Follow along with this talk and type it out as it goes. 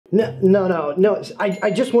No.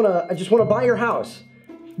 I just wanna buy your house.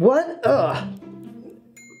 What? Ugh.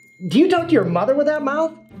 Do you talk to your mother with that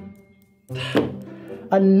mouth?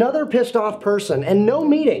 Another pissed off person and no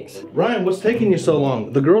meetings. Ryan, what's taking you so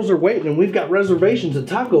long? The girls are waiting and we've got reservations at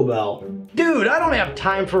Taco Bell. Dude, I don't have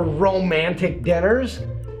time for romantic dinners.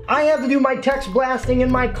 I have to do my text blasting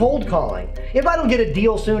and my cold calling. If I don't get a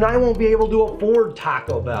deal soon, I won't be able to afford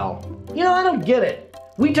Taco Bell. You know, I don't get it.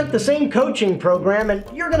 We took the same coaching program and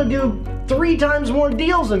you're gonna do 3 times more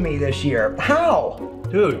deals than me this year. How?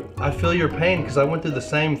 Dude, I feel your pain because I went through the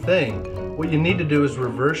same thing. What you need to do is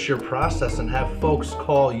reverse your process and have folks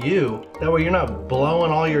call you. That way you're not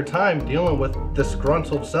blowing all your time dealing with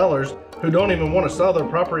disgruntled sellers who don't even want to sell their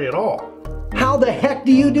property at all. How the heck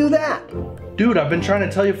do you do that? Dude, I've been trying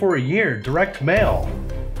to tell you for a year, direct mail.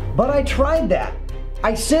 But I tried that.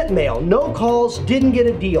 I sent mail, no calls, didn't get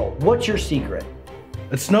a deal. What's your secret?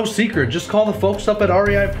 It's no secret, just call the folks up at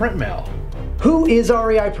REIPrintMail. Who is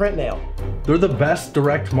REIPrintMail? They're the best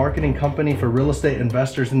direct marketing company for real estate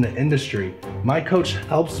investors in the industry. My coach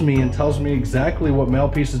helps me and tells me exactly what mail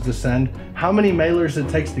pieces to send, how many mailers it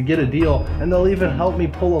takes to get a deal, and they'll even help me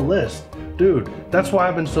pull a list. Dude, that's why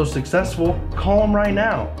I've been so successful. Call them right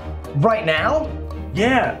now. Right now?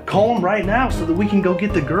 Yeah, call them right now so that we can go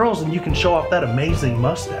get the girls and you can show off that amazing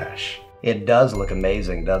mustache. It does look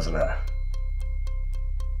amazing, doesn't it?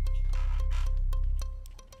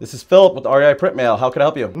 This is Philip with REIPrintMail. How can I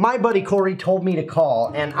help you? My buddy Corey told me to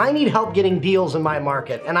call, and I need help getting deals in my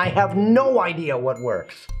market, and I have no idea what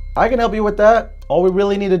works. I can help you with that. All we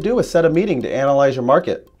really need to do is set a meeting to analyze your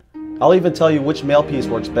market. I'll even tell you which mail piece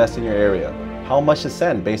works best in your area, how much to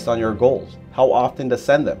send based on your goals, how often to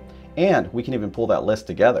send them, and we can even pull that list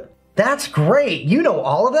together. That's great. You know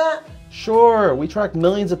all of that? Sure, we track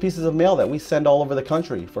millions of pieces of mail that we send all over the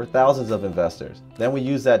country for thousands of investors. Then we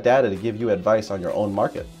use that data to give you advice on your own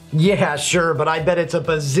market. Yeah, sure, but I bet it's $1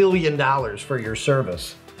 bazillion for your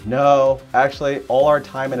service. No, actually, all our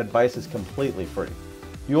time and advice is completely free.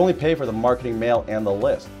 You only pay for the marketing mail and the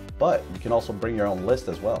list, but you can also bring your own list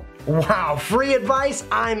as well. Wow, free advice?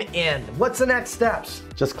 I'm in. What's the next steps?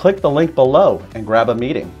 Just click the link below and grab a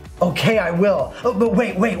meeting. Okay, I will. Oh, but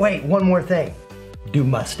wait, one more thing. Do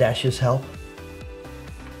mustaches help?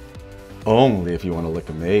 Only if you want to look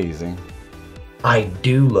amazing. I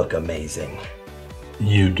do look amazing.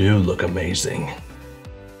 You do look amazing.